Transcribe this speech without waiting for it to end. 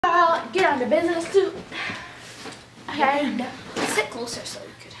the business too. Okay. Sit closer so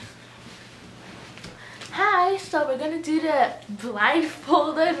you could. Hi, so we're gonna do the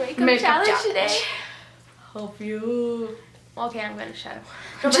blindfolded makeup challenge today. Hope you. Okay, I'm gonna shut up.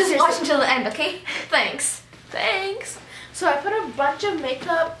 No, just watch until the end, okay? Thanks. Thanks. So I put a bunch of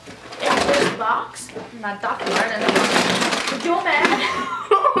makeup in this box. Not Dr. Martin. Don't man.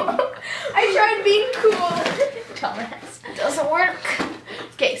 I tried being cool. Dumbass. It doesn't work.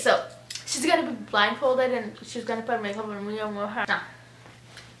 Okay, so she's gonna be blindfolded and she's gonna put makeup on me and her. Nah.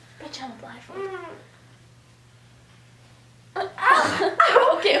 Bitch, I'm blindfolded.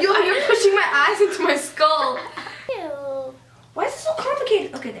 Okay, You're pushing my eyes into my skull. Ew. Why is it so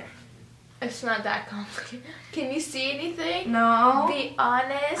complicated? Okay, there. It's not that complicated. Can you see anything? No. Be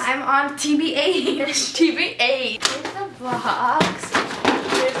honest. I'm on TBA. TBA. Here's the box.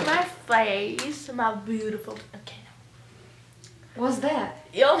 Here's my face. My beautiful. Okay. What's that?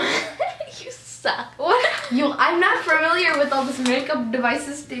 Yo, you suck. What? I'm not familiar with all this makeup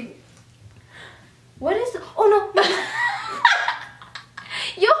devices thing. What is it? Oh no.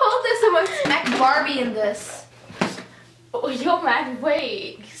 You hold this and I smack Barbie in this. Oh, yo, man,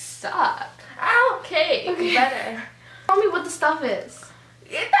 wait. You suck. Ow. Okay, better. Tell me what the stuff is.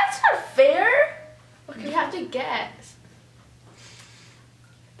 That's not fair. Okay. You have to guess.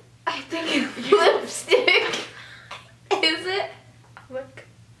 I think it's lipstick. Is it? Look.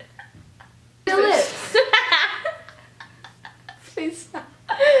 The lips. Please stop.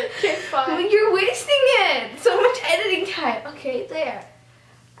 Okay, fine. You're wasting it. So much editing time. Okay, there.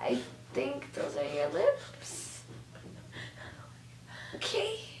 I think those are your lips.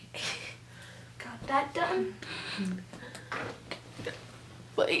 Okay. Got that done.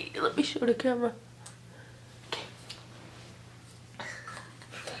 Wait, let me show the camera. Okay.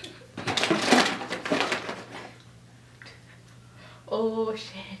 Oh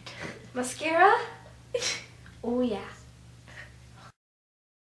shit. Mascara? Oh yeah.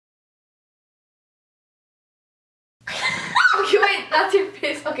 Okay, wait, that's your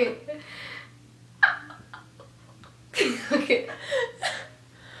face. Okay. Okay.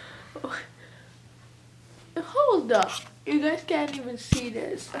 Hold up. You guys can't even see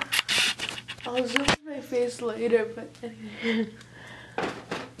this. I'll zoom in my face later, but anyway.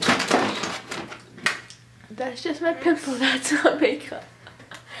 That's just my pimple, that's not makeup.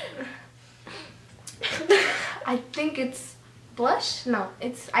 I think it's blush? No,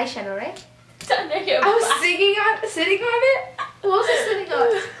 it's eyeshadow, right? It's under your I was sitting on it? What was I sitting on?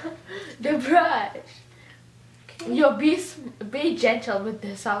 The brush. Okay. Yo, be gentle with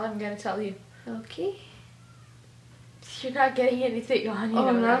this, all I'm gonna tell you. Okay. You're not getting anything on you. Oh,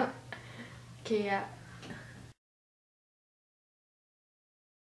 I'm not? Okay, yeah.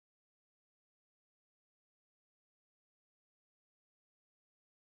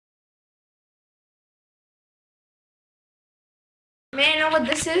 May I know what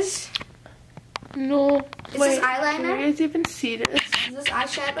this is? No. Is this eyeliner? Can you guys even see this? Is this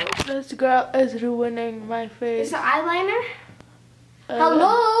eyeshadow? This girl is ruining my face. Is it eyeliner?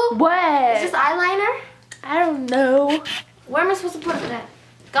 Hello? What? Is this eyeliner? I don't know. Where am I supposed to put it then?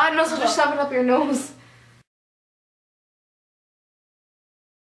 God knows how to shove it up your nose.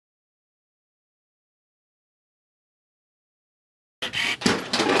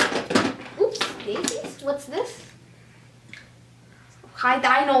 Oops, daisies? What's this?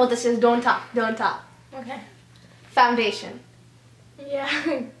 I know what this is. Don't talk. Don't talk. Okay. Foundation. Yeah.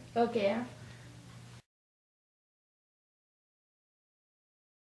 Okay, yeah.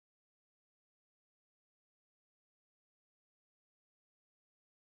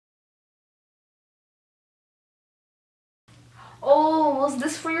 Oh, was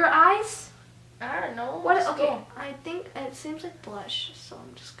this for your eyes? I don't know. What? Let's Okay, go. I think it seems like blush, so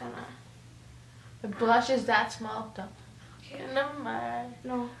I'm just gonna. The blush is that small though. Okay. Never mind.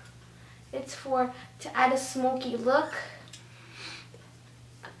 No, it's to add a smoky look.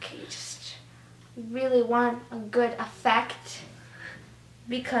 Okay, just really want a good effect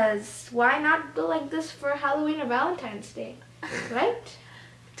because why not go like this for Halloween or Valentine's Day, right?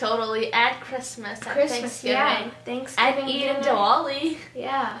 Totally. And Christmas. And Christmas, Thanksgiving. yeah. Thanksgiving. And Eid and dinner. Diwali.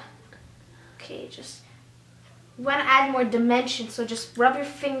 Yeah. Okay, just you want to add more dimension, so just rub your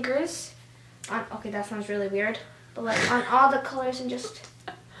fingers on. Okay, that sounds really weird, but like on all the colors and just.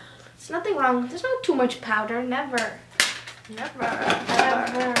 It's nothing wrong. There's not too much powder. Never. Never.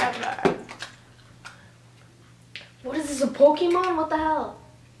 Ever. Ever. What is this? A Pokemon? What the hell?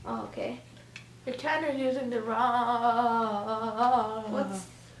 Oh, okay. You're kind of using the wrong. What's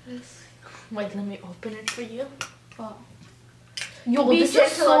this? Wait, let me open it for you. Oh. Yo, Be this is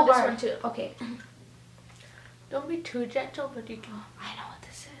gentle so on this hard. one too. Okay. Don't be too gentle, but you can. I know what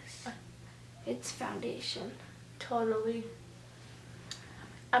this is. it's foundation. Totally.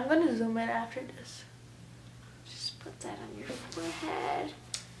 I'm gonna zoom in after this. Just put that on your forehead.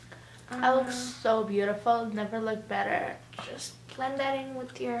 I look so beautiful. Never looked better. Just blend that in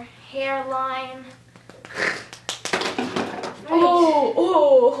with your hairline.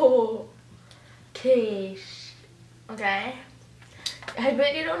 Oh. Okay. Okay. I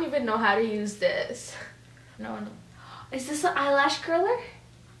bet you don't even know how to use this. No. Is this an eyelash curler?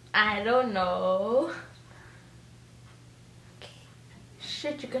 I don't know. Okay.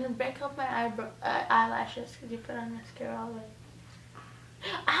 Shit, you're gonna break up my eyelashes because you put on mascara all the way.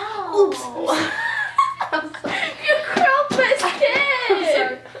 Ow! Oops. I'm sorry. You curled my skin! I'm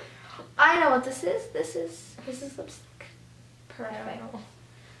sorry. I know what this is. This is lipstick. Perfect.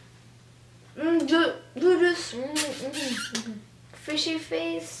 Do this. Fishy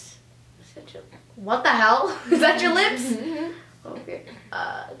face. What the hell? Is that your lips? Okay.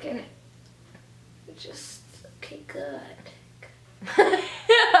 Okay. Just okay. Good. Put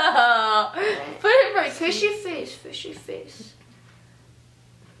it right. Fishy face. Fishy face.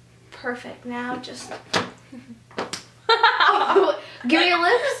 Perfect. Now just give me your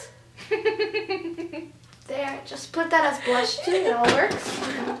lips. There. Just put that as blush too. It all works.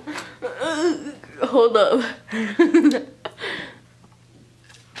 Hold up.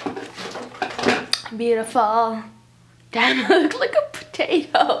 Beautiful. Damn, I look like a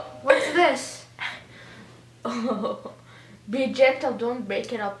potato. What's this? Oh. Be gentle, don't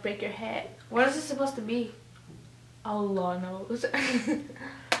break it, I'll break your head. What is this supposed to be? Allah knows. Okay.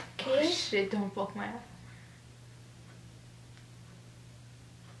 Oh, shit, don't poke my eye.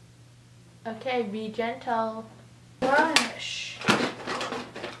 Okay, be gentle. Brush.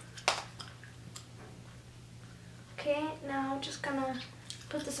 Okay, now I'm just gonna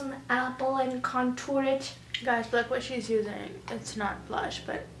put this on the apple and contour it. Guys, look what she's using. It's not blush,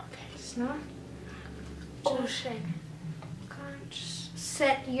 but okay. It's not. Oh shit. Just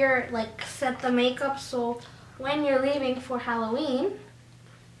set the makeup so when you're leaving for Halloween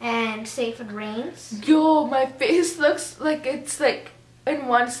and say if it rains. Yo, my face looks like it's like in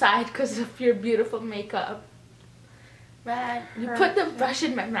one side because of your beautiful makeup. Man, you put the brush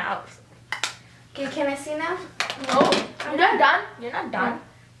in my mouth. Okay, can I see now? No, you're not done. You're not done.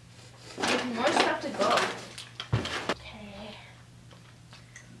 There's more stuff to go. Okay.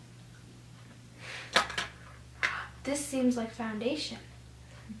 This seems like foundation.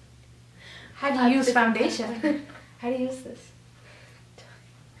 How do you use foundation? How do you use this?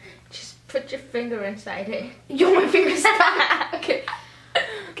 Just put your finger inside it. Yo, my finger's stuck. Okay.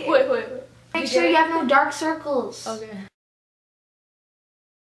 Wait. Make sure you have no dark circles. Okay.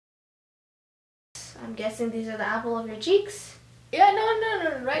 I'm guessing these are the apple of your cheeks. Yeah,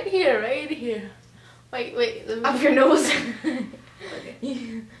 no. Right here. Wait. Of your nose.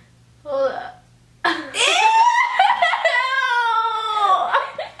 Okay. Hold up. Ew!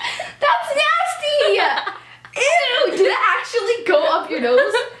 That's nasty! Ew! Did it actually go up your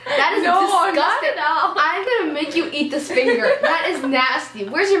nose? That is disgusting. I'm gonna make you eat this finger. That is nasty.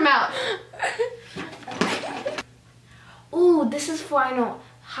 Where's your mouth? Ooh, this is for, I know,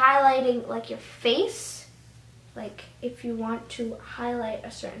 highlighting like your face. Like if you want to highlight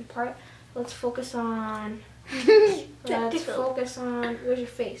a certain part. Let's focus on where's your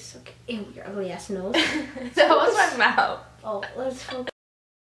face? Okay. Ew, your ugly ass nose. That was my mouth. Oh, let's focus.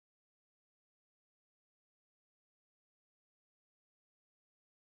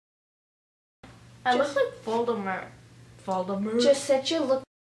 I look like Voldemort. Just set your look.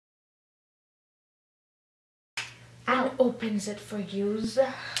 And opens it for use.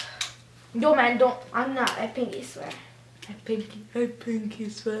 Yo, man, don't. I'm not. I pinky swear. I pinky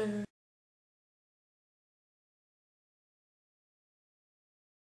swear.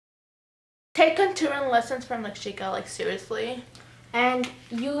 Take contouring lessons from like Chica, like seriously. And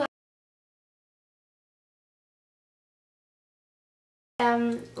you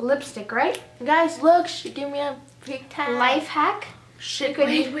lipstick, right? Guys, look, she gave me a big tag. Life hack. Shit,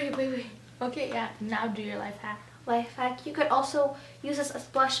 wait. Okay, yeah, now do your life hack. Life hack. You could also use this as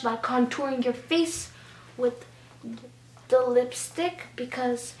blush by contouring your face with the lipstick,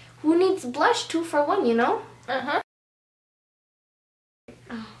 because who needs blush 2 for 1, you know? Uh-huh.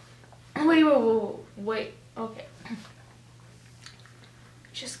 Wait. Okay.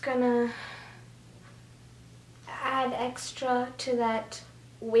 Just gonna add extra to that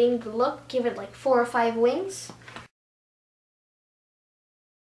winged look. Give it like 4 or 5 wings.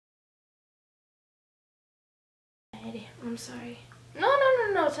 I'm sorry. No.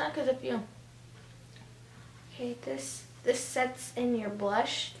 It's not because of you. Okay, this sets in your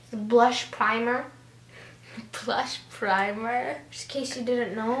blush. The blush primer. Blush primer. Just in case you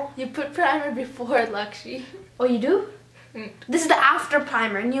didn't know. You put primer before, Lakshi. Oh, you do? Mm. This is the after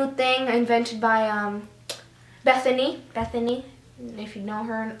primer. New thing invented by Bethany. Bethany. If you know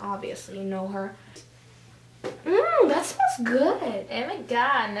her, obviously you know her. That smells good. Oh my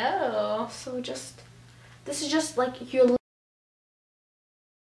god, no. So this is just like your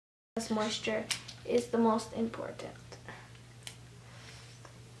moisture is the most important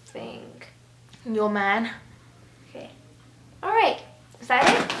thing. Yo, man. Okay. Alright. Is that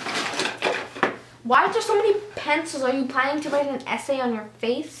it? Why are there so many pencils? Are you planning to write an essay on your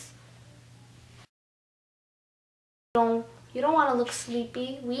face? You don't want to look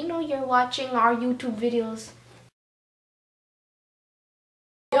sleepy. We know you're watching our YouTube videos.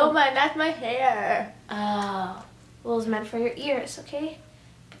 Yo, man, that's my hair. Oh. Well, it's meant for your ears, okay?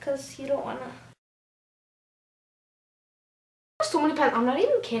 Because you don't want to... So many pens. I'm not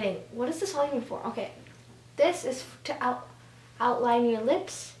even kidding. What is this all even for? Okay. This is to outline your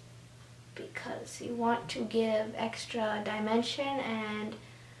lips because you want to give extra dimension and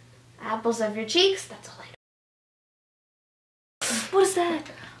apples of your cheeks. That's all I know. What is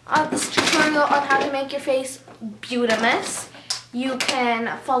that? This tutorial on how to make your face beautimous. You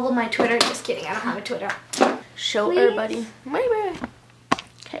can follow my Twitter. Just kidding, I don't have a Twitter. Show Please? everybody. Wait.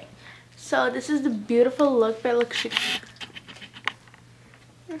 Okay. So this is the beautiful look by Lakshi.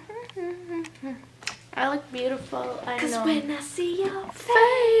 I look beautiful. I know. Cause when I see your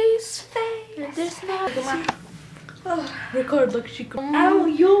face, There's not. Record Lakshi. Oh,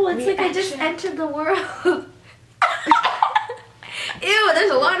 yo, it's like I Reaction. just entered the world. Ew,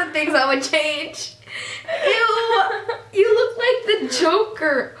 there's a lot of things I would change. Ew, you look like the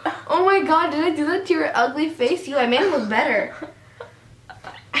Joker. Oh my god, did I do that to your ugly face? I made it look better.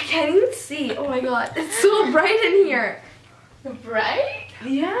 I can't even see. Oh my god, it's so bright in here. Right?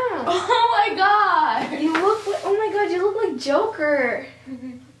 Yeah. Oh my god. You look like, oh my god, you look like Joker.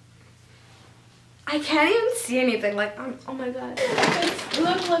 I can't even see anything. Like, oh my god.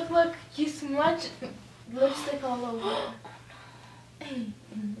 Look. You smudged lipstick all over.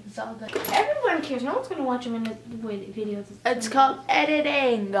 It's all good. Everyone cares. No one's gonna watch them in the videos. It's called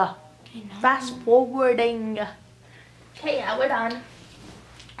editing. Fast forwarding. Okay, yeah, we're done.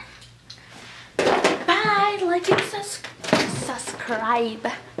 Bye. Like and subscribe.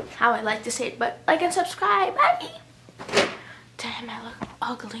 How I like to say it, but like and subscribe. Bye. Damn, I look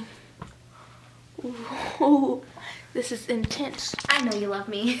ugly. Ooh, this is intense. I know you love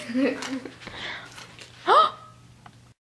me.